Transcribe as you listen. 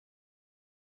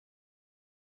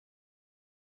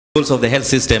goals of the health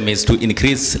system is to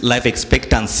increase life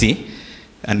expectancy,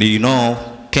 and you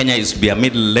know Kenya is to be a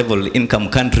middle-level income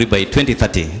country by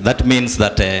 2030. That means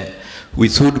that we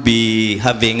should be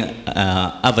having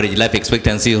average life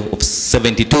expectancy of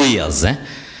 72 years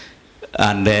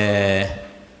and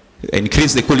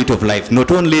increase the quality of life. Not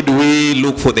only do we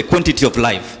look for the quantity of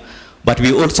life, but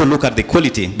we also look at the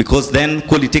quality, because then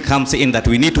quality comes in that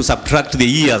we need to subtract the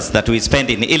years that we spend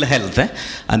in ill health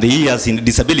and the years in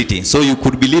disability. So you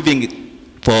could be living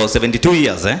for 72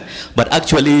 years, but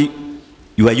actually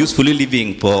you are usefully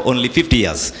living for only 50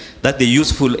 years. That's the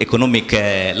useful economic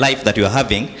life that you are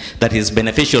having that is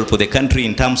beneficial for the country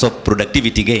in terms of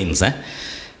productivity gains.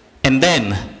 And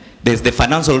then there's the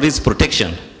financial risk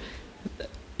protection.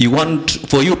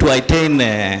 For you to attain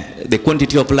the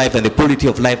quantity of life and the quality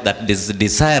of life that is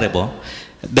desirable,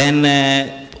 then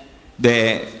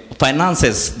the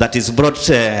finances that is brought,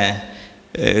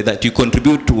 that you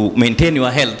contribute to maintain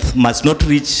your health must not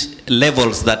reach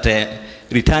levels that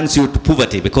returns you to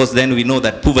poverty, because then we know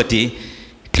that poverty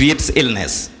creates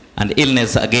illness, and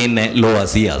illness again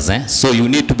lowers years. So you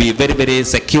need to be very, very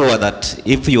secure that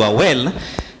if you are well,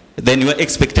 then your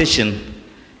expectation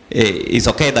it's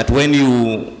okay that when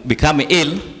you become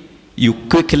ill, you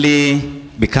quickly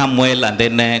become well and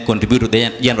then contribute to the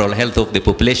general health of the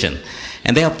population.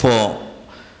 And therefore,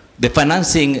 the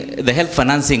health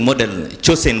financing model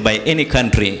chosen by any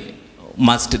country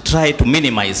must try to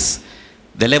minimize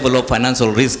the level of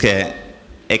financial risk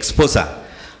exposure.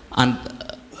 And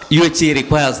UHC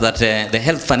requires that the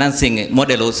health financing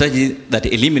model or strategy that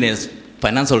eliminates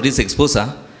financial risk exposure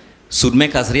should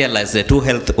make us realize the two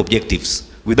health objectives.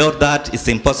 Without that, it's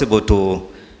impossible to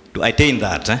attain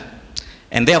that.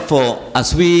 And therefore,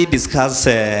 as we discuss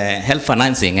health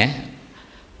financing,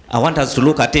 I want us to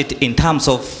look at it in terms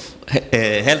of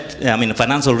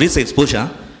financial risk exposure,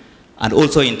 and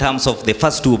also in terms of the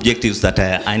first two objectives that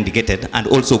are indicated, and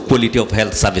also quality of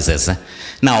health services.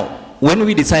 Now, when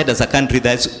we decide as a country,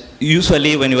 that's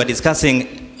usually when we are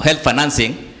discussing health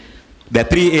financing, there are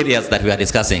three areas that we are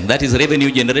discussing. That is revenue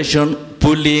generation,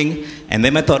 pooling, and the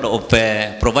method of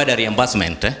provider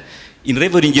reimbursement. In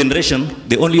revenue generation,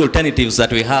 the only alternatives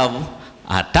that we have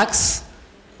are tax.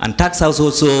 And tax house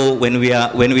also, when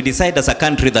we decide as a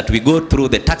country that we go through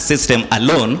the tax system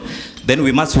alone, then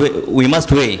we must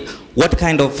weigh what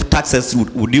kind of taxes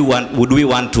would we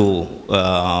want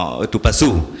to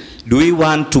pursue. Do we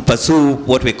want to pursue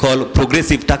what we call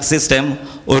progressive tax system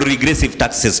or regressive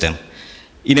tax system?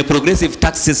 In a progressive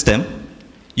tax system,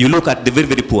 you look at the very,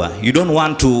 very poor. You don't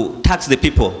want to tax the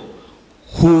people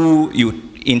who you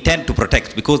intend to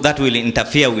protect, because that will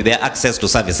interfere with their access to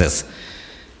services.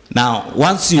 Now,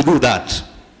 once you do that,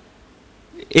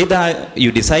 either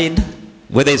you decide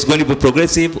whether it's going to be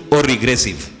progressive or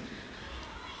regressive.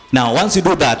 Now, once you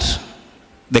do that,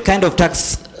 the kind of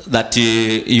tax that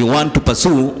you want to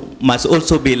pursue must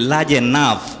also be large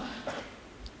enough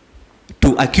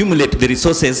to accumulate the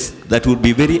resources that would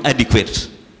be very adequate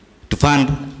to fund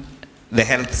the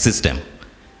health system.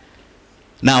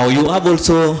 Now, you have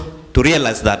also to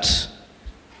realize that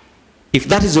if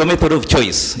that is your method of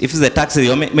choice, if the tax is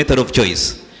your method of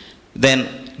choice, then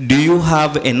do you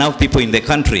have enough people in the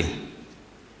country,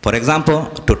 for example,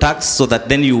 to tax, so that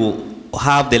then you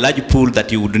have the large pool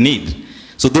that you would need?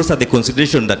 So those are the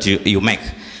considerations that you make.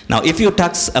 Now, if you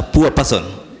tax a poor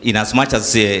person, in as much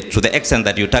as to the extent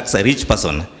that you tax a rich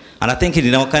person, and I think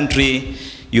in our country,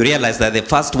 you realize that the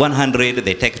first 100,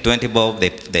 they take 20 bob,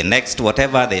 the next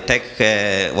whatever, they take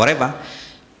whatever.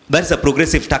 That is a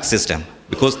progressive tax system,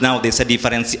 because now there's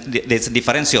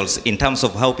differentials in terms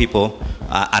of how people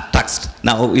are taxed.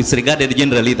 Now, it's regarded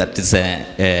generally that it's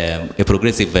a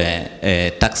progressive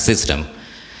tax system.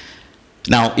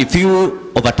 Now, if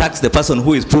you overtax the person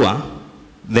who is poor,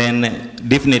 then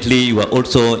definitely you are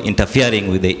also interfering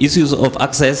with the issues of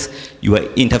access. You are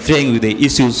interfering with the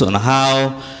issues on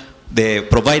how the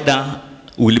provider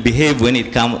will behave when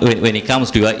it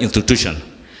comes to your institution.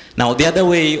 Now, the other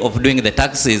way of doing the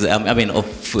tax is,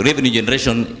 of revenue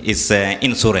generation is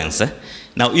insurance.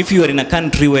 Now, if you are in a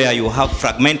country where you have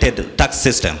fragmented tax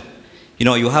system,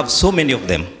 you have so many of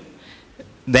them,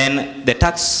 then the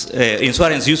tax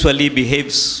insurance usually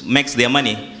makes their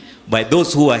money by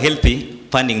those who are healthy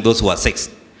funding those who are sick.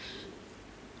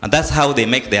 And that's how they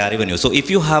make their revenue. So if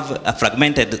you have a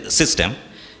fragmented system,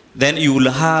 then you will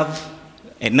not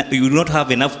have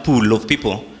enough pool of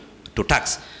people to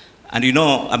tax. And to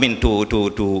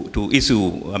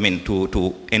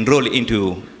enroll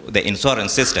into the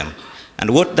insurance system. And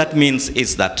what that means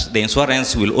is that the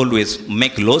insurance will always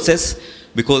make losses,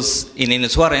 because in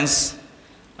insurance,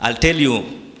 I'll tell you,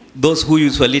 those who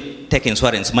usually take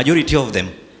insurance, majority of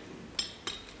them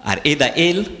are either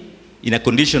ill in a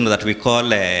condition that we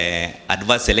call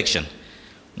adverse selection.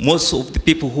 Most of the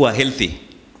people who are healthy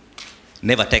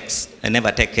never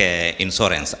take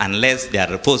insurance unless they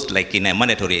are forced, like in a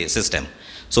mandatory system.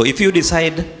 So if you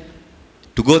decide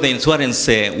to go the insurance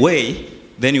way,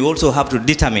 then you also have to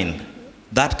determine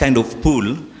that kind of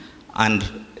pool and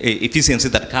efficiency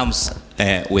that comes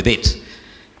with it.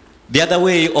 The other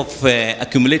way of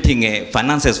accumulating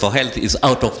finances for health is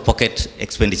out-of-pocket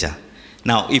expenditure.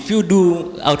 Now, if you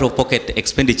do out-of-pocket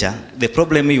expenditure, the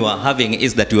problem you are having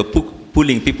is that you are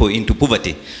pulling people into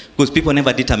poverty, because people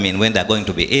never determine when they are going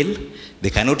to be ill, they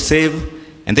cannot save,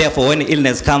 and therefore when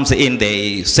illness comes in,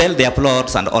 they sell their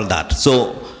plots and all that.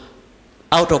 So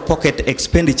out-of-pocket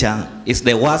expenditure is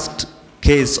the worst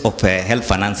case of health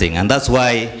financing, and that's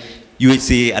why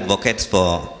UHC advocates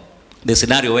for the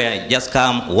scenario where you just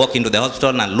come, walk into the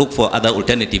hospital and look for other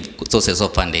alternative sources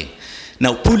of funding.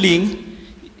 Now, pooling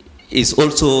is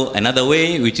also another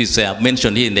way, which is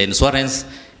mentioned here in the insurance.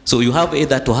 So you have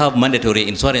either to have mandatory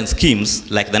insurance schemes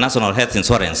like the National Health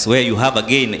Insurance, where you have,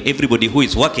 again, everybody who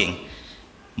is working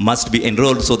must be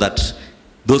enrolled so that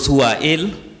those who are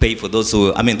ill pay for those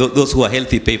who, those who are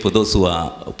healthy pay for those who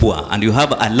are poor. And you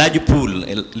have a large pool,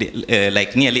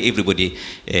 like nearly everybody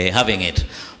having it.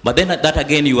 But then that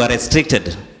again, you are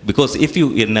restricted, because if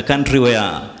you, in a country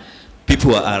where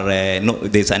people are,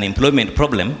 there's an employment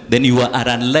problem, then you are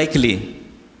unlikely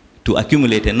to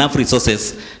accumulate enough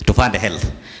resources to fund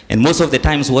health. And most of the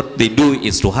times what they do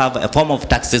is to have a form of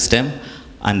tax system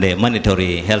and a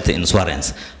mandatory health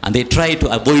insurance. And they try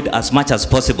to avoid as much as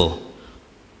possible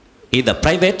either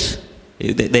private,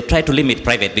 they try to limit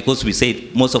private, because we say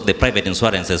most of the private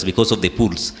insurances, because of the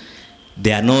pools,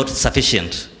 they are not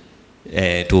sufficient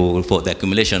for the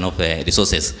accumulation of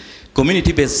resources.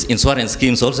 Community-based insurance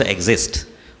schemes also exist,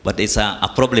 but it's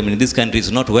a problem in this country. It's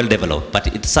not well developed, but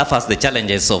it suffers the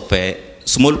challenges of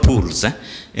small pools,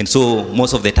 and so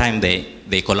most of the time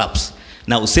they collapse.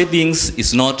 Now, savings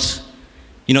is not,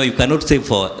 you cannot save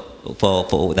for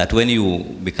that. When you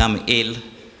become ill,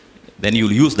 then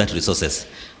you'll use that resources,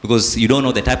 because you don't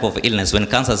know the type of illness. When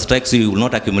cancer strikes you, you will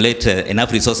not accumulate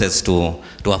enough resources to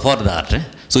afford that.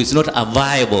 So it's not a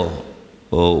viable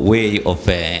way of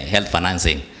health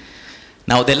financing.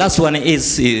 Now, the last one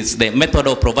is the method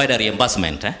of provider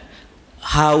reimbursement.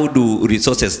 How do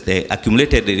resources, the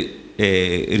accumulated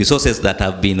resources that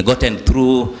have been gotten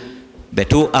through the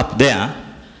tool up there,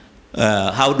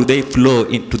 how do they flow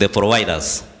into the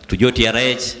providers, to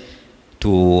JTRH,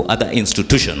 to other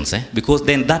institutions? Because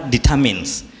then that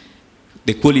determines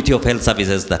the quality of health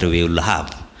services that we will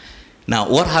have. Now,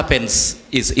 what happens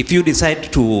is, if you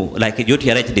decide to, like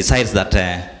JTRH decides that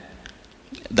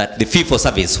that the fee for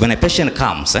service, when a patient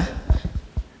comes,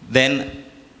 then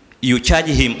you charge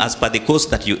him as per the cost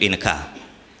that you incur.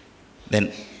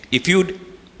 Then if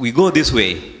we go this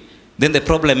way, then the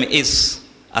problem is,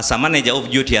 as a manager of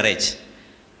JTRH,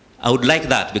 I would like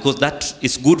that, because that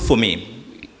is good for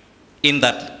me, in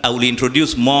that I will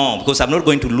introduce more, because I'm not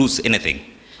going to lose anything.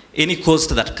 Any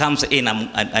cost that comes in,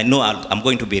 I know I'm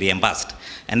going to be reimbursed.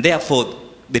 And therefore,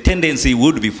 the tendency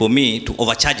would be for me to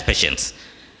overcharge patients.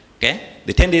 Okay?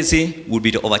 The tendency would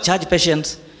be to overcharge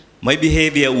patients. My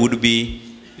behavior would be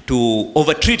to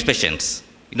overtreat patients.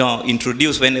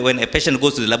 Introduce, when a patient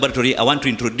goes to the laboratory, I want to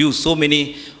introduce so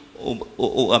many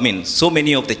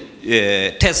of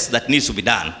the tests that needs to be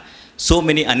done. So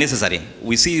many unnecessary.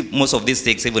 We see most of these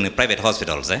things even in private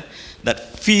hospitals,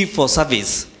 that fee for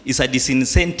service is a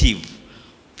disincentive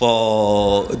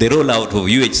for the rollout of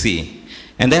UHC.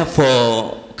 And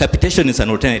therefore, capitation is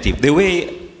an alternative. The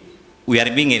way we are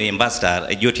being reimbursed at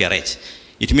JTRH,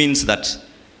 it means that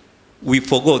we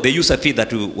forgo the user fee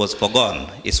that was foregone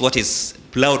is what is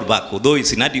plowed back, although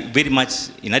it's very much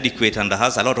inadequate and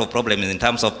has a lot of problems in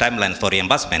terms of timelines for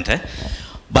reimbursement.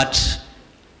 But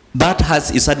that has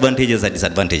its advantages and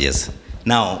disadvantages.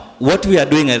 Now, what we are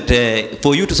doing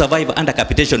for you to survive under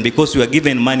capitation, because you are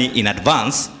given money in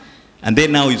advance, and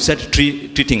then now you start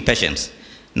treating patients.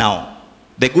 Now,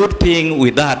 the good thing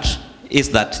with that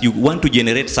is that you want to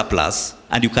generate surplus,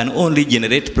 and you can only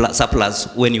generate surplus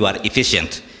when you are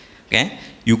efficient. Okay?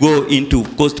 You go into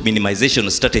cost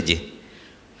minimization strategy,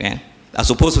 okay, as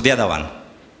opposed to the other one.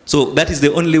 So that is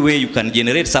the only way you can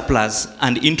generate surplus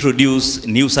and introduce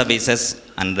new services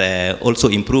and also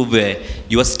improve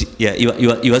your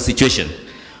situation.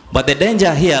 But the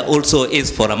danger here also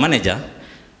is for a manager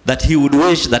that he would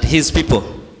wish that his people,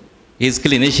 his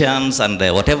clinicians and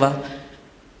whatever,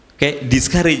 okay,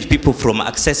 discourage people from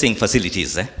accessing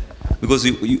facilities. Because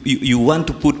you want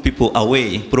to put people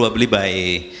away probably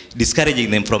by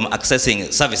discouraging them from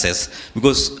accessing services,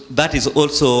 because that is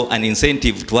also an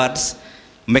incentive towards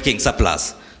making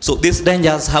surplus. So these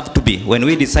dangers have to be, when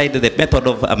we decide the method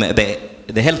of,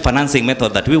 the health financing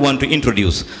method that we want to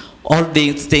introduce, all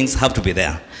these things have to be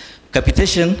there.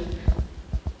 Capitation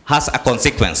has a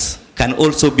consequence, can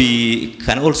also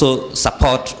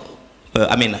support,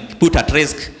 put at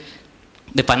risk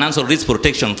the financial risk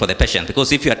protection for the patient.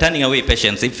 Because if you are turning away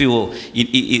patients, if you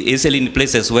easily in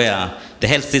places where the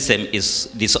health system is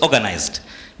disorganized,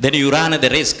 then you run the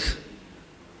risk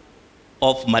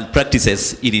of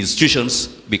malpractices in institutions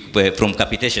from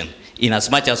capitation, in as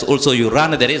much as also you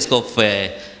run the risk of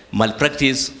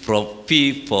malpractice from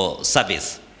fee for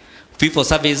service. Fee for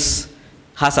service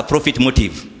has a profit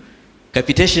motive.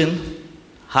 Capitation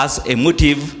has a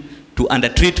motive to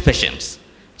undertreat patients.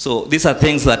 So these are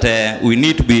things that we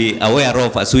need to be aware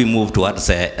of as we move towards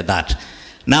that.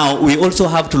 Now, we also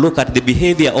have to look at the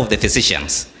behavior of the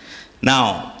physicians.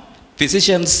 Now,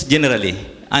 physicians generally,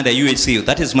 under UHC,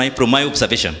 that is from my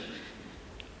observation,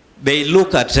 they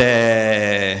look at,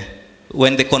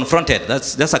 when they confronted,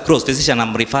 that's across physician,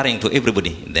 I'm referring to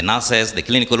everybody, the nurses, the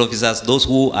clinical officers, those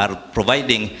who are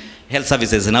providing health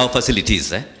services in our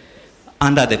facilities,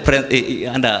 under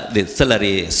the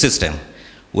salary system.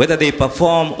 Whether they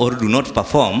perform or do not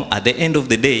perform, at the end of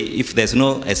the day, if there's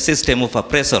a system of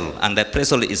appraisal, and the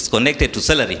appraisal is connected to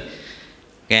salary,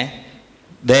 okay,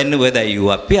 then whether you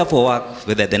appear for work,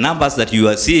 whether the numbers that you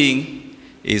are seeing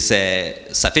is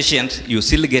sufficient, you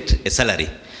still get a salary.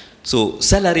 So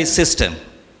salary system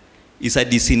is a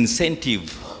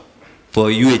disincentive for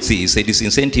UHC, it's a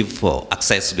disincentive for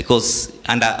access, because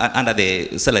under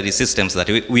the salary systems that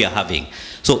we are having.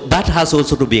 So that has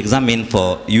also to be examined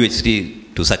for UHC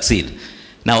to succeed.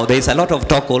 Now, there is a lot of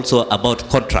talk also about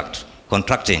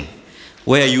contracting,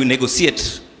 where you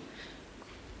negotiate.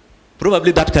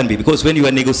 Probably that can be, because when you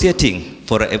are negotiating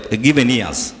for a given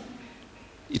years,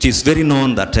 it is very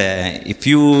known that if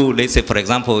you, let's say, for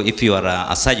example, if you are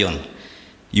a surgeon,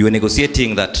 you are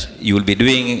negotiating that you will be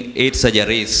doing 8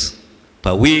 surgeries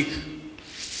per week,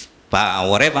 per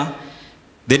whatever,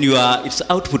 then it's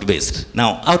output-based.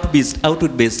 Now,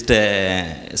 output-based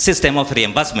system of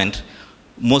reimbursement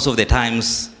most of the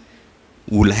times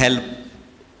will help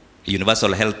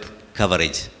universal health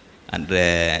coverage and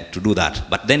to do that.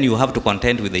 But then you have to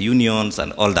contend with the unions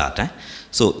and all that.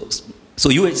 So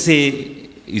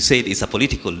UHC, you said, is a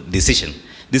political decision.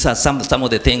 These are some of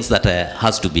the things that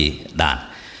has to be done.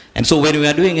 And so when we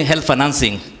are doing health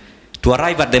financing, to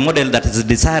arrive at the model that is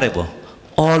desirable,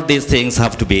 all these things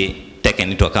have to be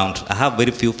taken into account. I have very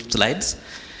few slides.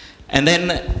 And then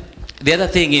the other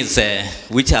thing is,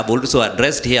 which I've also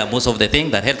addressed here, most of the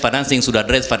things, that health financing should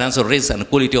address financial risk and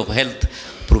quality of health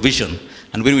provision.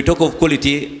 And when we talk of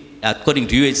quality, according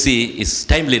to UHC, is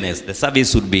timeliness. The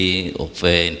service should be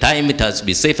in time, it has to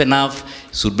be safe enough,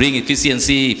 should bring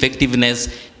efficiency, effectiveness,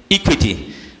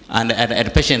 equity,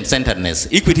 and patient-centeredness.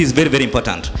 Equity is very, very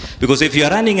important. Because if you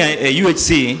are running a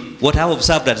UHC, what I have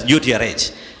observed at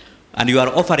UTRH, and you are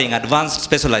offering advanced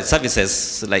specialized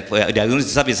services, like diagnostic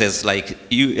services like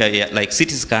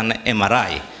CT scan,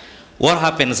 MRI, what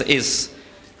happens is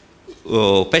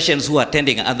patients who are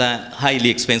attending other highly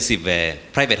expensive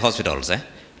private hospitals,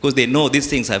 because they know these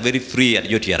things are very free at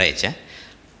UTRH,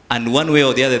 and one way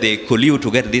or the other they collude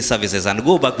to get these services and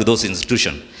go back to those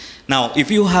institutions. Now, if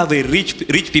you have a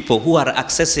rich people who are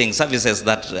accessing services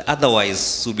that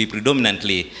otherwise would be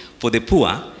predominantly for the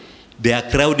poor, they are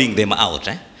crowding them out.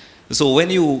 So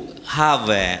when you have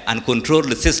an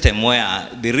uncontrolled system where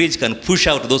the rich can push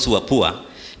out those who are poor,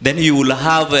 then you will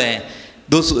have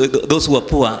those who are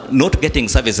poor not getting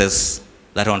services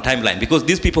that are on timeline, because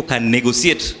these people can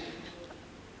negotiate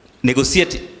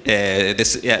inside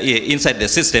the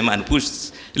system and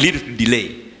lead to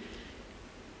delay.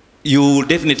 You will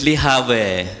definitely have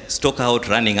a stock out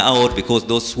running out, because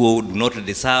those who do not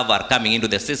deserve are coming into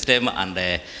the system,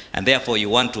 and therefore you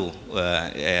want to,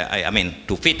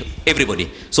 to fit everybody.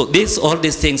 So all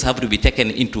these things have to be taken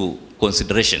into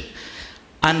consideration.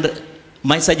 And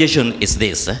my suggestion is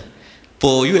this: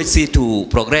 for UHC to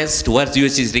progress towards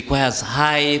UHC requires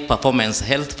high performance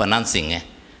health financing,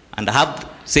 and I have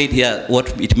said here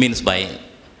what it means by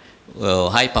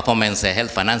high performance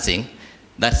health financing.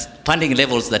 That's funding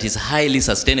levels that is highly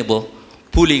sustainable,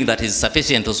 pooling that is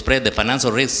sufficient to spread the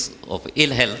financial risks of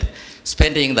ill health,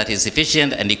 spending that is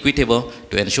efficient and equitable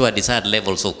to ensure desired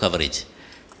levels of coverage,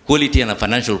 quality and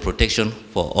financial protection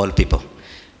for all people.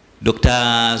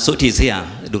 Dr. Soti is here.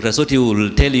 Dr. Soti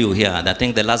will tell you here that I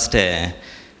think the last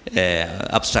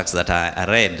abstracts that I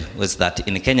read was that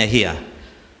in Kenya here,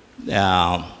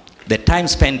 the time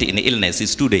spent in illness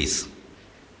is 2 days.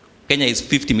 Kenya is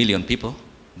 50 million people.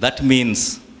 That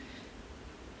means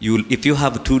if you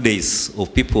have 2 days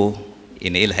of people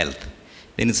in ill health,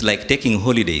 then it's like taking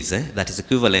holidays. That is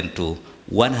equivalent to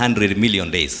 100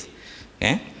 million days.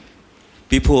 Okay?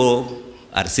 People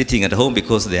are sitting at home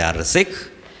because they are sick,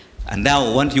 and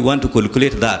now once you want to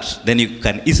calculate that, then you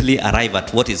can easily arrive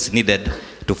at what is needed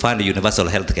to fund universal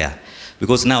health care.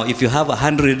 Because now if you have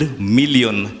 100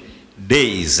 million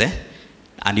days,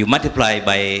 and you multiply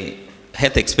by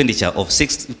health expenditure of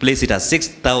place it as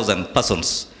 6,000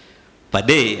 persons per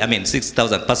day,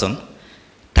 6,000 persons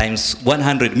times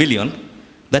 100 million,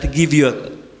 that gives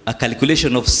you a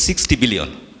calculation of 60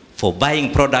 billion for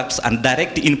buying products and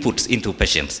direct inputs into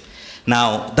patients.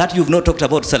 Now, that you've not talked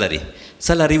about salary.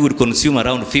 Salary would consume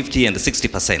around 50 and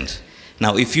 60%.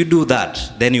 Now, if you do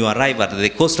that, then you arrive at the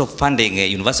cost of funding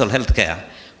universal health care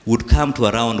would come to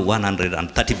around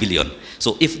 130 billion.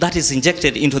 So if that is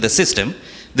injected into the system,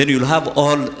 then you'll have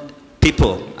all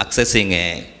people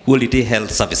accessing quality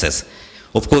health services.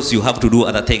 Of course, you have to do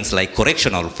other things like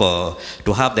correctional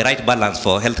to have the right balance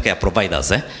for healthcare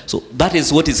providers. So that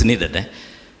is what is needed.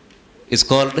 It's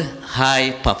called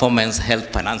high performance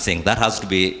health financing. That has to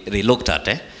be relooked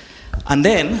at. And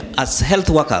then, as health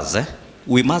workers,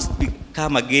 we must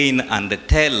come again and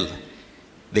tell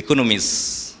the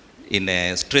economists in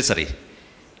treasury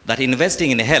that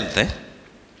investing in health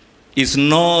is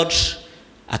not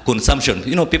a consumption.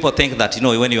 You know, people think that, you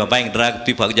know, when you are buying drugs,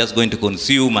 people are just going to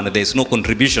consume and there's no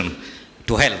contribution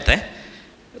to health.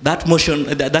 That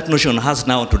notion has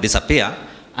now to disappear,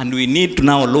 and we need to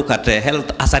now look at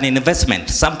health as an investment,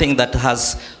 something that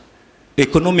has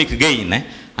economic gain.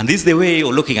 And this is the way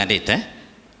you're looking at it.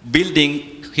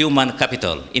 Building human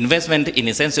capital, investment in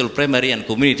essential primary and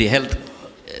community health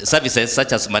services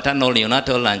such as maternal,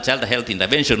 neonatal, and child health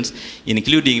interventions,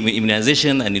 including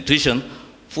immunization and nutrition,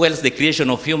 fuels the creation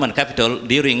of human capital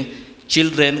during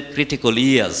children critical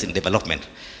years in development.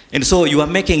 And so you are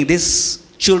making these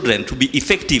children to be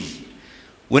effective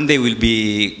when they will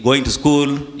be going to school,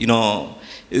 you know.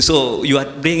 So you are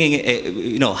bringing a,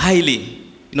 you know, highly,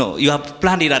 you know, you have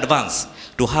planned in advance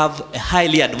to have a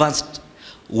highly advanced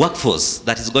workforce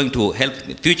that is going to help in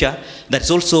the future,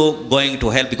 that's also going to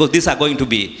help, because these are going to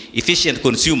be efficient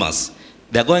consumers.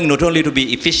 They're going not only to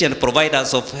be efficient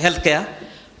providers of healthcare,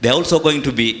 they're also going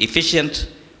to be efficient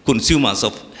consumers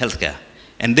of healthcare.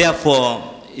 And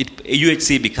therefore,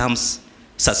 UHC becomes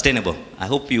sustainable. I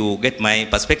hope you get my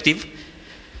perspective.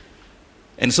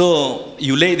 And so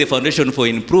you lay the foundation for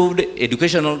improved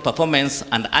educational performance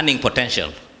and earning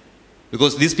potential.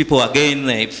 Because these people, again,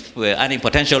 if earning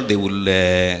potential, they will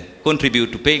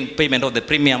contribute to payment of the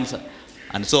premiums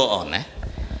and so on.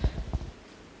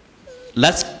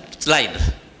 Last slide.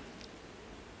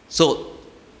 So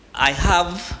I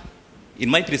have, in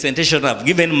my presentation, I've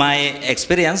given my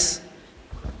experience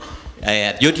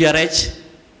at UTRH.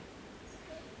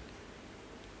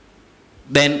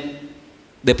 Then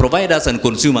the providers and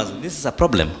consumers, this is a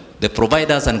problem. The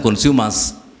providers and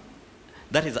consumers,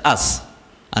 that is us,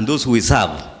 and those who we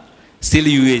serve, still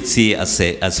UHC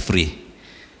as free.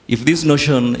 If this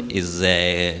notion is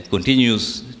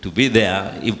continues to be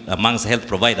there amongst health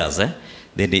providers,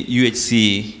 then the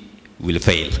UHC will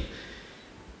fail.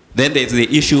 Then there's the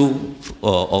issue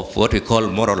of what we call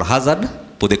moral hazard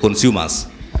for the consumers.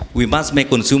 We must make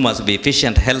consumers be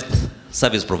efficient health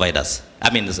service providers.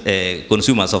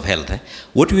 Consumers of health.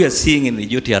 What we are seeing in the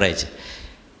UTRH,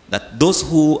 that those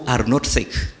who are not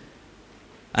sick,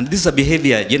 and this is a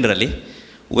behavior generally,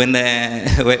 when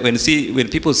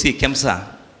people see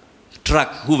KEMSA truck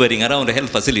hovering around the health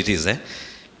facilities,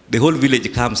 the whole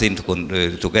village comes in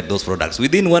to get those products.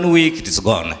 Within 1 week, it is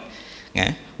gone.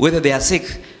 Whether they are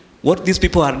sick, what these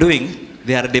people are doing,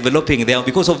 they are developing,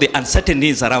 because of the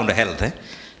uncertainties around health,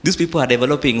 these people are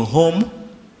developing home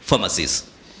pharmacies.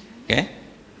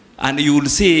 And you will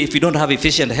see, if you don't have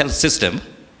efficient health system,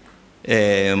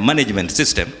 management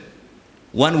system,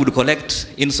 one would collect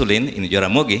insulin in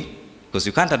Jaramogi, because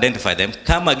you can't identify them,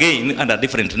 come again under a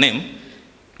different name,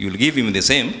 you'll give him the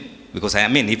same, because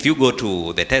if you go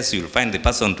to the test, you'll find the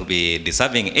person to be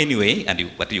deserving anyway,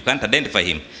 but you can't identify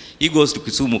him. He goes to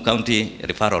Kisumu County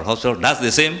Referral Hospital, does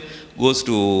the same, goes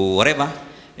to wherever,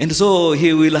 and so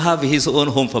he will have his own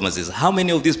home pharmacies. How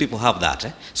many of these people have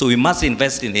that? So we must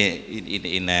invest in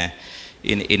the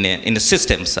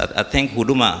systems. I think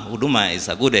Huduma is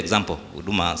a good example,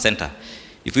 Huduma Center.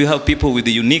 If you have people with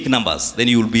the unique numbers, then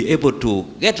you will be able to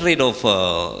get rid of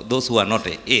those who are not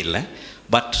ill,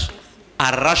 but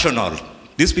are rational.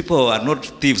 These people are not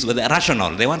thieves, but they are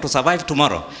rational. They want to survive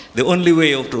tomorrow. The only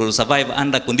way to survive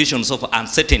under conditions of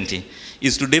uncertainty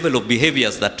is to develop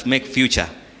behaviors that make future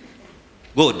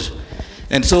good.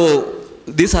 And so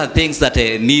these are things that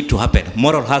need to happen.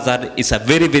 Moral hazard is a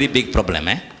very, very big problem.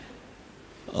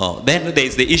 Then there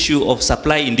is the issue of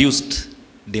supply-induced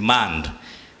demand,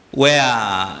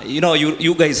 where,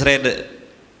 you guys read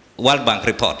World Bank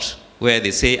report, where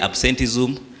they say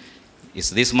absenteeism is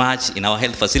this much in our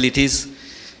health facilities.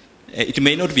 It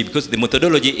may not be, because the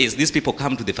methodology is these people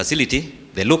come to the facility,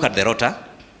 they look at the rota,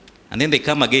 and then they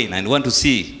come again and want to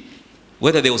see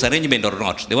whether there was arrangement or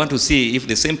not. They want to see if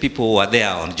the same people were there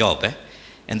on job.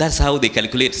 And that's how they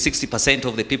calculate 60%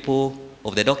 of the people,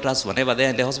 of the doctors, whenever they're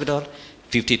in the hospital,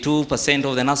 52%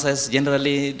 of the nurses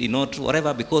generally,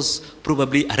 whatever, because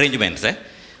probably arrangements.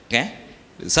 Okay?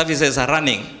 Services are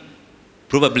running,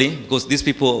 probably, because these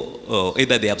people,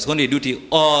 either they absconded duty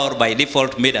or by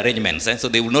default made arrangements. So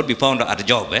they will not be found at a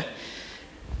job.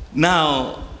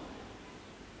 Now,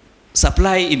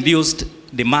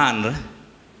 supply-induced demand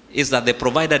is that the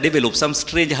provider develops some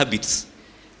strange habits.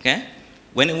 Okay?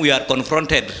 When we are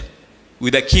confronted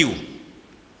with a queue,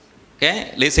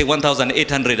 okay, let's say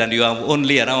 1,800 and you have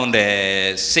only around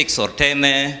 6 or 10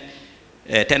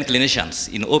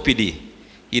 clinicians in OPD,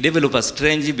 he develops a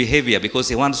strange behavior because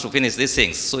he wants to finish these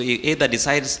things. So he either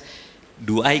decides,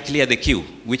 do I clear the queue?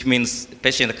 Which means the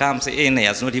patient comes in, he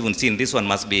has not even seen, this one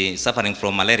must be suffering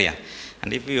from malaria.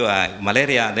 And if you are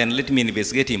malaria, then let me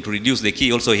investigate him to reduce the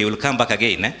queue, also he will come back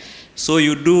again. So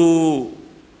you do,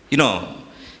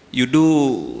 you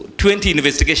do 20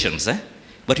 investigations,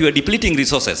 but you are depleting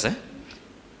resources.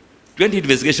 20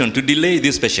 investigations to delay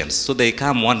these patients, so they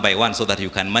come one by one so that you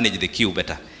can manage the queue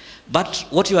better. But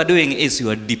what you are doing is you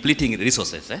are depleting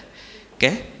resources.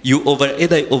 Okay? You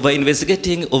either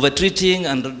over-investigating, over-treating,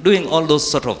 and doing all those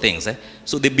sort of things.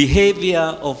 So the behavior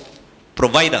of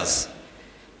providers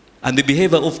and the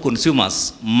behavior of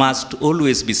consumers must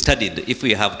always be studied if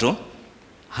we have to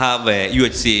have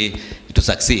UHC to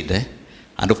succeed.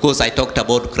 And of course, I talked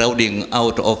about crowding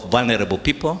out of vulnerable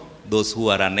people. Those who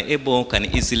are unable can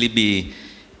easily be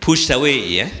pushed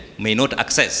away, may not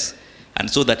access. And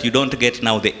so that you don't get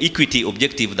now the equity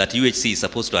objective that UHC is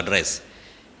supposed to address.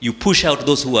 You push out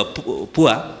those who are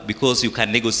poor because you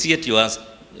can negotiate you have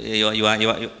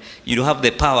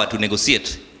the power to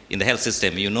negotiate in the health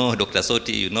system. Dr.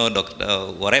 Soti,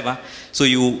 Dr. whatever. So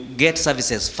you get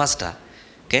services faster,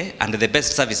 okay? And the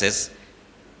best services,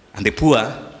 and the poor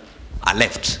are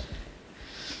left.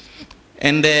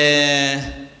 And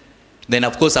then,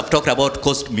 of course, I've talked about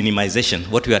cost minimization,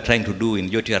 what we are trying to do in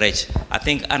UTRH. I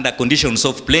think under conditions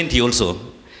of plenty also,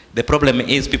 the problem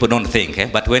is people don't think.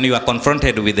 But when you are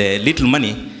confronted with little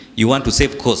money, you want to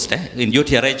save cost. In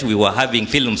UTRH, we were having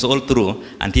films all through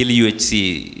until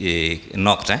UHC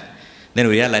knocked. Then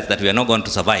we realized that we are not going to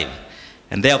survive.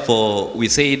 And therefore, we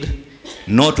said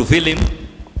no to film.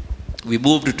 We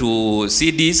moved to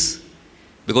CDs,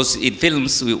 because in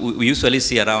films, we usually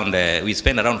see around, we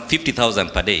spend around 50,000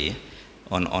 per day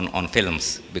on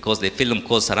films, because the film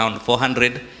costs around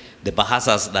 400. The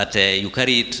bahasas that you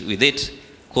carry it with it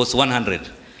cost 100.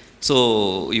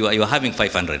 So you are having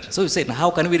 500. So we said, how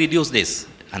can we reduce this?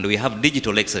 And we have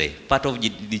digital X-ray. Part of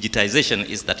digitization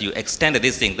is that you extend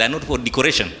these things. They are not for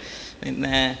decoration.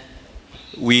 And,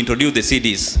 we introduced the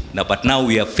CDs, but now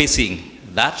we are facing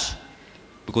that,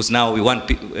 because now we want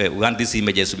these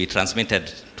images to be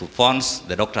transmitted to phones,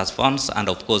 the doctor's phones, and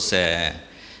of course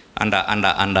under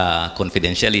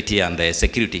confidentiality and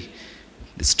security,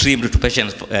 streamed to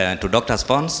patients, to doctors'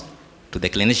 phones, to the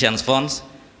clinicians' phones,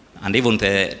 and even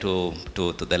to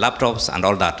the laptops and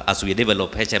all that, as we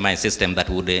develop HMI system that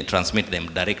would transmit them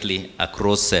directly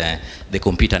across the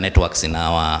computer networks in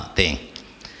our thing.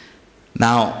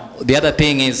 Now, the other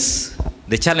thing is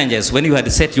the challenges when you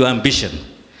had set your ambition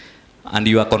and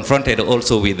you are confronted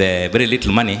also with very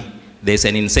little money. There's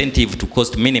an incentive to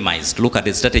cost minimize, to look at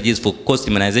the strategies for cost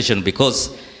minimization,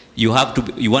 because you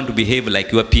want to behave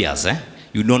like your peers.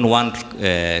 You don't want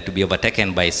to be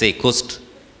overtaken by, say, Coast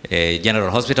General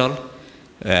Hospital,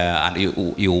 and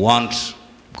you want,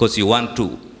 because you want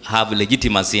to have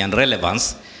legitimacy and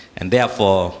relevance, and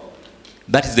therefore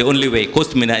that is the only way.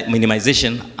 Cost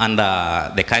minimization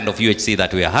under the kind of UHC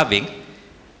that we are having,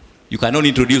 you can only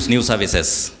introduce new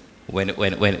services when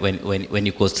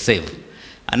you cost save.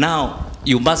 And now,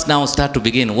 you must now start to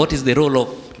begin, what is the role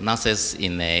of nurses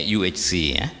in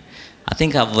UHC? I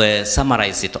think I've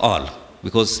summarized it all,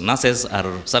 because nurses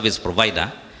are service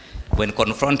provider. When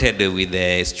confronted with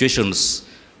situations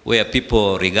where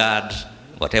people regard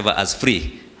whatever as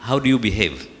free, how do you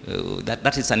behave?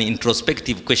 That is an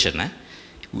introspective question.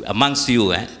 Amongst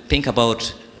you, think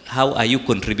about how are you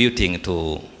contributing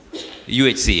to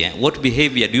UHC? What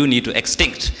behavior do you need to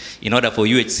extinct in order for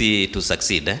UHC to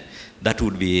succeed?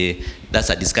 That's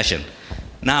a discussion.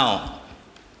 Now,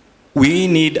 we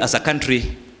need as a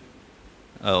country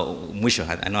Mwisho,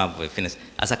 I know I've finished.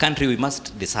 As a country, we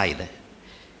must decide,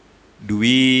 do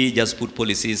we just put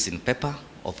policies in paper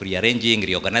of rearranging,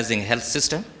 reorganizing health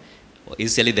system, or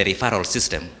essentially the referral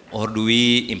system, or do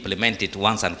we implement it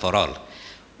once and for all?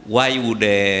 Why would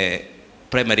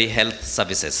primary health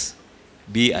services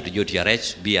be at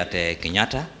JTRH, be at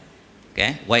Kenyatta?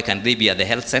 Okay? Why can't they be at the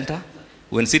health center?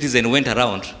 When citizens went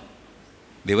around,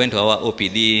 they went to our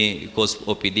OPD, Coast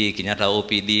OPD, Kenyatta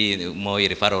OPD, Moi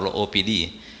referral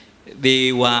OPD.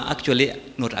 They were actually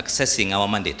not accessing our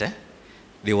mandate.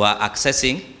 They were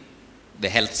accessing the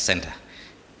health center.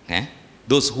 Okay?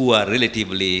 Those who are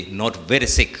relatively not very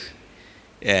sick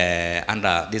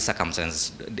under these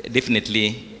circumstances,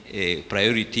 definitely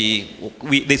priority,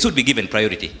 they should be given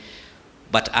priority.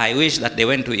 But I wish that they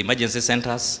went to emergency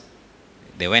centers,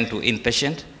 they went to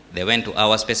inpatient, they went to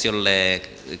our special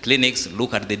clinics,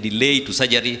 look at the delay to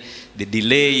surgery, the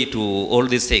delay to all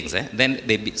these things, then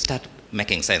they start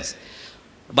making sense.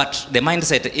 But the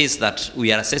mindset is that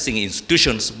we are assessing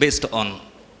institutions based on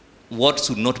what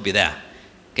should not be there,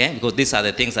 okay? Because these are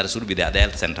the things that should be there, the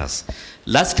health centers.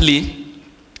 Lastly,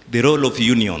 the role of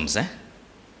unions.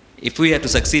 If we are to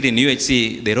succeed in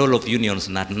UHC, the role of unions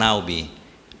must now be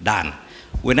done.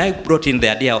 When I brought in the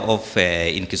idea of,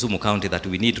 in Kisumu County, that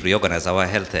we need to reorganize our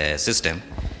health system,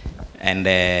 and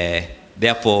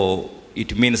therefore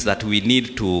it means that we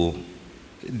need to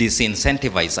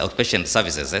disincentivize outpatient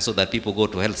services so that people go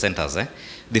to health centers.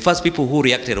 The first people who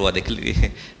reacted were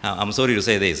the, I'm sorry to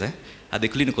say this, are the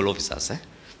clinical officers,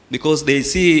 because they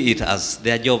see it as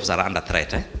their jobs are under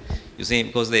threat. You see,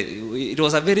 because it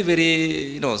was a very,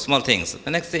 very, small things.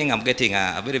 The next thing, I'm getting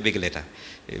a very big letter,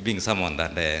 being someone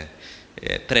that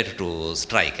threat to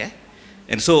strike.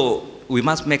 And so we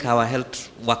must make our health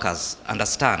workers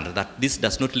understand that this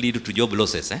does not lead to job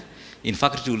losses. In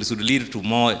fact, it should lead to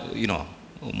more,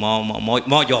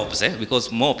 more jobs,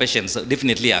 because more patients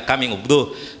definitely are coming,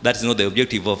 although that is not the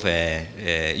objective of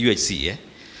UHC.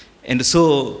 And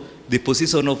so the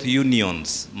position of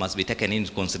unions must be taken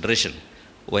into consideration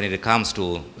when it comes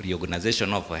to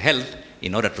reorganization of health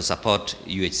in order to support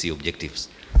UHC objectives.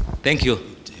 Thank you.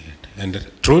 And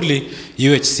truly,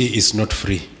 UHC is not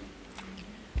free.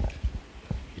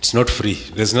 It's not free.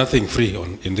 There's nothing free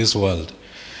in this world.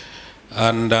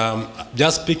 And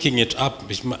just picking it up,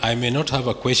 I may not have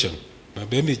a question,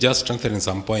 but maybe just strengthening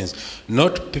some points.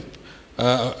 Not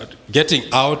getting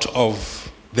out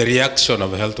of the reaction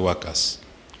of health workers.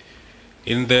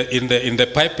 In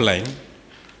the pipeline,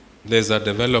 there's a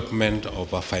development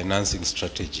of a financing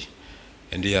strategy.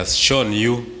 And he has shown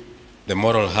you the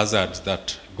moral hazards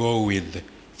that go with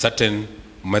certain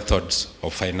methods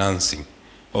of financing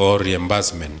or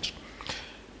reimbursement.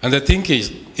 And the thing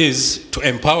is to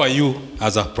empower you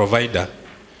as a provider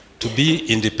to be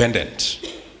independent.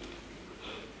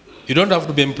 You don't have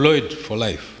to be employed for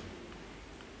life.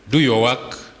 Do your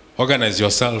work, organize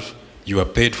yourself, you are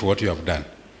paid for what you have done.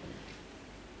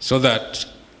 So that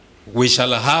we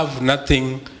shall have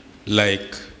nothing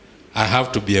like I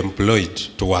have to be employed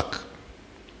to work.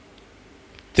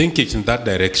 Think it in that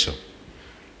direction,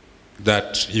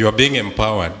 that you are being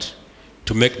empowered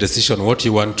to make decision what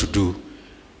you want to do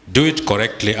it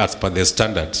correctly as per the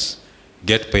standards,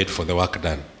 get paid for the work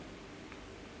done.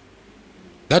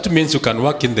 That means you can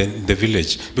work in the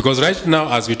village. Because right now,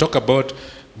 as we talk about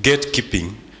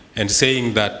gatekeeping and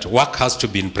saying that work has to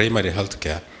be in primary health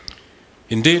care,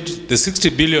 indeed, the 60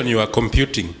 billion you are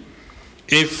computing,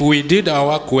 if we did our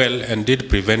work well and did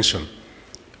prevention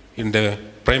in the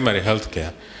primary health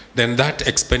care, then that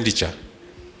expenditure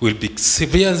will be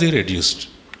severely reduced.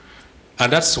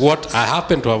 And that's what I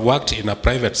happen to have worked in a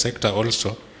private sector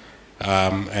also,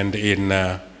 and in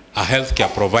a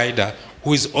healthcare provider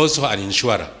who is also an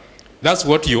insurer. That's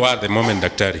what you are at the moment,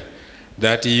 Daktari.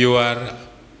 That you are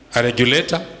a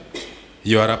regulator,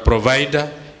 you are a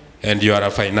provider, and you are a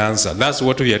financer. That's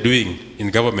what we are doing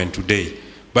in government today.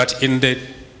 But in the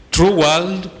true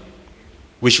world,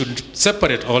 we should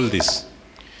separate all this.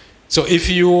 So if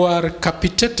you are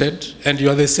capitated and you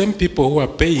are the same people who are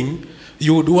paying,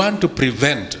 you would want to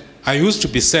prevent. I used to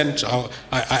be sent,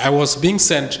 I was being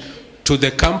sent to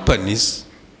the companies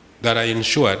that are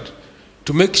insured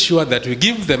to make sure that we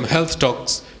give them health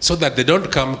talks so that they don't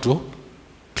come to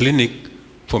clinic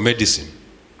for medicine.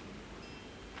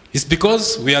 It's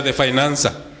because we are the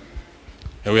financer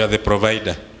and we are the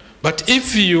provider. But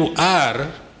if you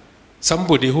are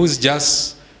somebody who's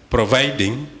just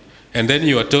providing and then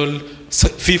you are told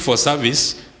fee for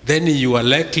service, then you are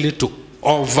likely to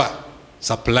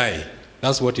oversupply.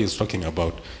 That's what he's talking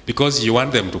about, because you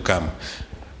want them to come.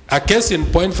 A case in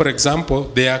point, for example,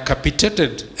 they are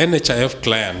capitated NHIF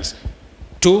clients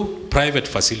to private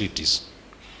facilities.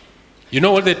 You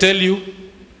know what they tell you?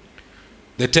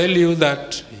 They tell you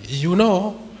that, you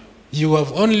know, you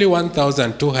have only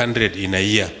 1,200 in a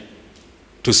year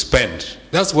to spend.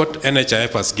 That's what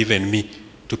NHIF has given me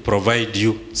to provide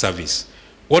you service.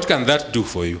 What can that do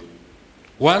for you?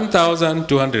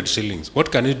 1,200 shillings.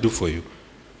 What can it do for you?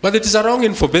 But it is a wrong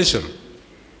information.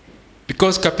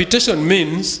 Because capitation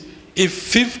means if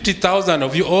 50,000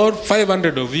 of you or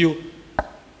 500 of you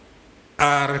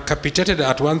are capitated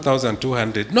at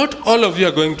 1,200, not all of you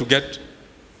are going to get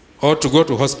or to go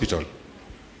to hospital.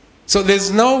 So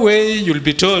there's no way you'll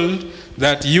be told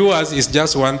that yours is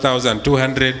just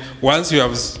 1,200. Once you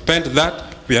have spent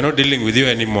that, we are not dealing with you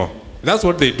anymore. That's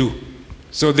what they do.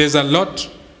 So there's a lot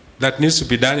that needs to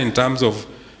be done in terms of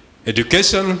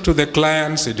education to the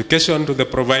clients, education to the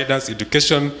providers,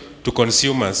 education to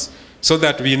consumers, so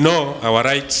that we know our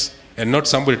rights and not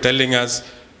somebody telling us,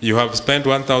 you have spent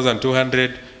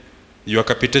 1,200, your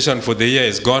capitation for the year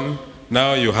is gone,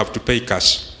 now you have to pay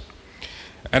cash.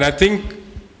 And I think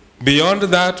beyond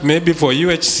that, maybe for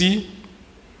UHC,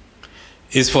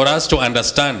 is for us to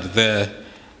understand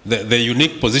the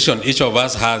unique position each of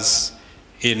us has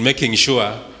in making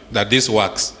sure that this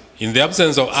works. In the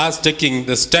absence of us taking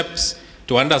the steps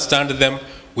to understand them,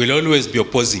 we'll always be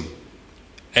opposing.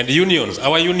 And unions,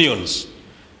 our unions,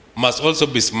 must also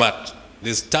be smart.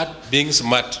 They start being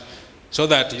smart so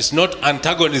that it's not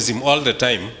antagonism all the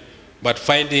time, but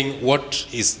finding what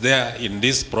is there in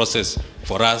this process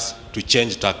for us to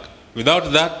change tack.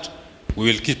 Without that,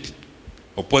 we will keep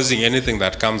opposing anything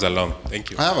that comes along.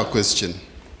 Thank you. I have a question.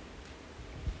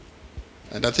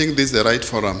 And I think this is the right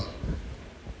forum.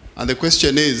 And the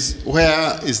question is,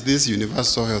 where is this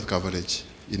universal health coverage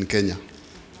in Kenya?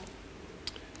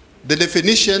 The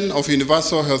definition of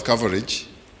universal health coverage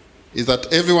is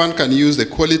that everyone can use the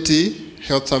quality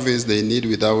health service they need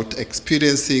without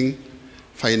experiencing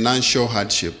financial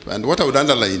hardship. And what I would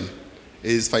underline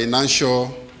is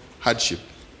financial hardship.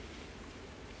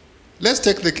 Let's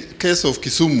take the case of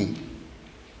Kisumu.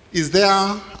 Is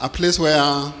there a place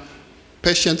where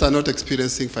patients are not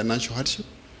experiencing financial hardship?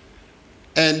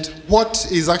 And what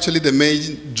is actually the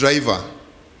main driver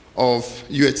of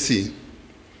UHC?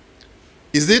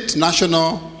 Is it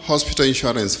National Hospital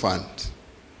Insurance Fund?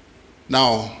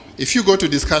 Now, if you go to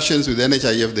discussions with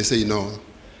NHIF, they say no.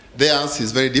 Theirs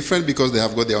is very different because they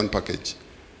have got their own package.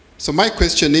 So my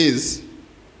question is,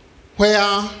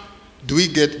 where do we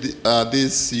get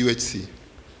this UHC?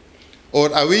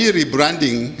 Or are we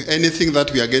rebranding anything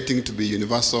that we are getting to be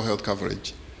universal health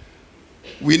coverage?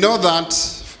 We know that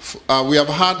we have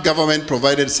had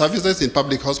government-provided services in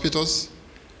public hospitals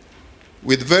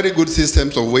with very good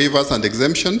systems of waivers and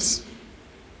exemptions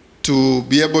to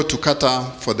be able to cater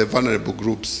for the vulnerable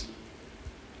groups.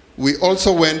 We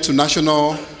also went to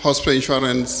National Hospital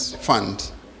Insurance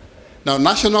Fund. Now,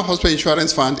 National Hospital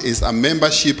Insurance Fund is a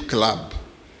membership club.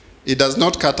 It does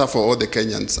not cater for all the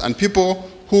Kenyans. And people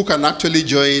who can actually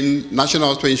join National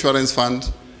Hospital Insurance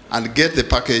Fund and get the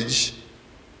package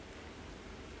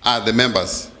are the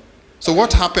members. So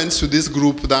what happens to this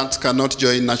group that cannot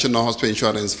join National Hospital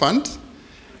Insurance Fund?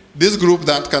 This group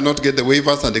that cannot get the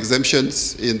waivers and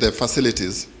exemptions in the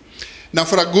facilities. Now,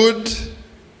 for a good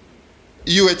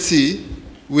UHC,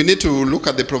 we need to look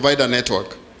at the provider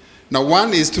network. Now,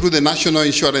 one is through the national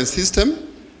insurance system,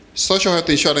 social health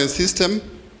insurance system,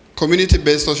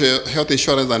 community-based social health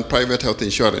insurance, and private health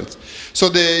insurance. So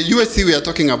the UHC we are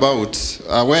talking about,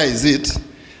 where is it?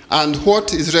 And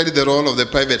what is really the role of the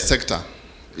private sector,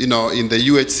 in the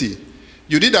UHC?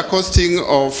 You did a costing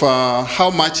of how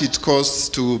much it costs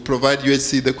to provide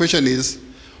UHC. The question is,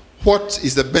 what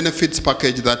is the benefits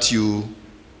package that you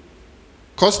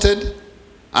costed,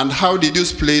 and how did you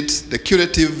split the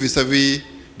curative vis-a-vis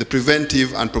the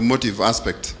preventive and promotive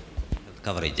aspect?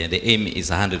 Coverage, the aim is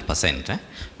 100%.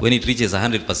 When it reaches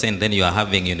 100%, then you are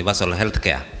having universal health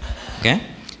care. Okay?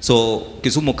 So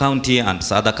Kisumu County and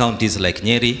other counties like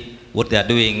Nyeri, what they are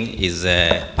doing is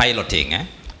piloting.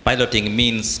 Piloting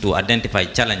means to identify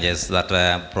challenges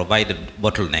that provide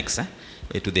bottlenecks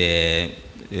to the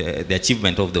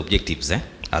achievement of the objectives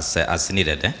as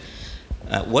needed.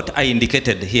 What I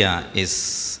indicated here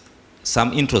is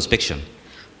some introspection.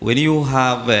 When you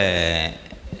have a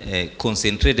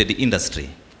concentrated industry,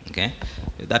 okay,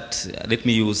 let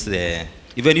me use the,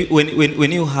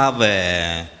 when you have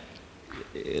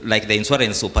like the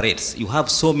insurance operates, you have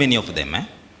so many of them.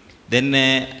 Then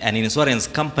an insurance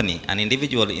company, an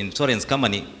individual insurance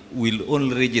company will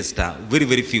only register very,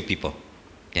 very few people.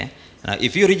 Okay?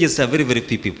 If you register very, very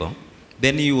few people,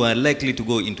 then you are likely to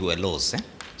go into a loss.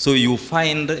 So you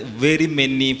find very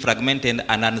many fragmented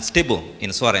and unstable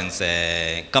insurance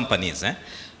companies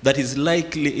that is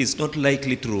not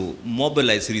likely to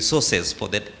mobilize resources for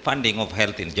the funding of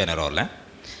health in general.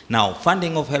 Now,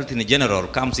 funding of health in general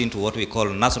comes into what we call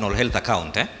national health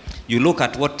account. You look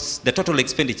at what's the total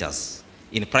expenditures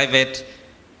in private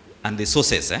and the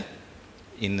sources.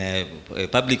 In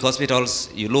public hospitals,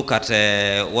 you look at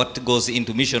what goes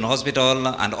into mission hospital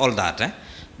and all that.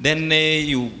 Then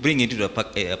you bring it into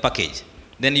a package.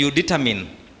 Then you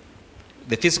determine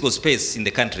the physical space in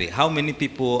the country, how many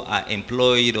people are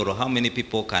employed or how many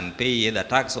people can pay either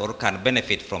tax or can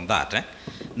benefit from that.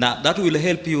 Now, that will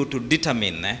help you to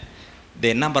determine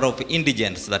the number of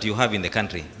indigents that you have in the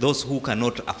country, those who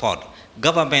cannot afford.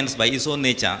 Governments, by its own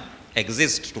nature,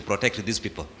 exist to protect these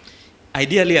people.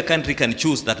 Ideally, a country can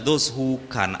choose that those who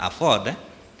can afford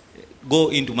go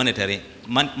into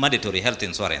mandatory health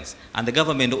insurance, and the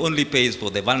government only pays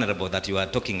for the vulnerable that you are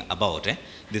talking about,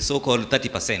 the so-called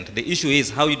 30%. The issue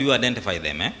is how do you identify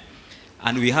them?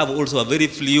 And we have also a very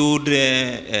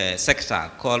fluid sector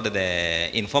called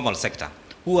the informal sector,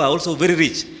 who are also very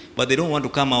rich, but they don't want to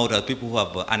come out as people who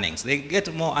have earnings. They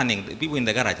get more earnings, the people in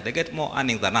the garage, they get more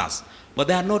earnings than us, but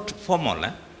they are not formal.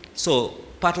 So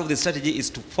part of the strategy is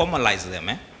to formalize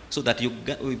them, so that you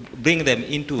bring them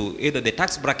into either the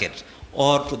tax bracket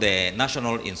or to the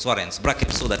national insurance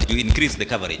bracket, so that you increase the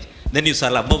coverage. Then you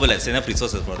shall have mobilized enough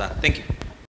resources for that. Thank you.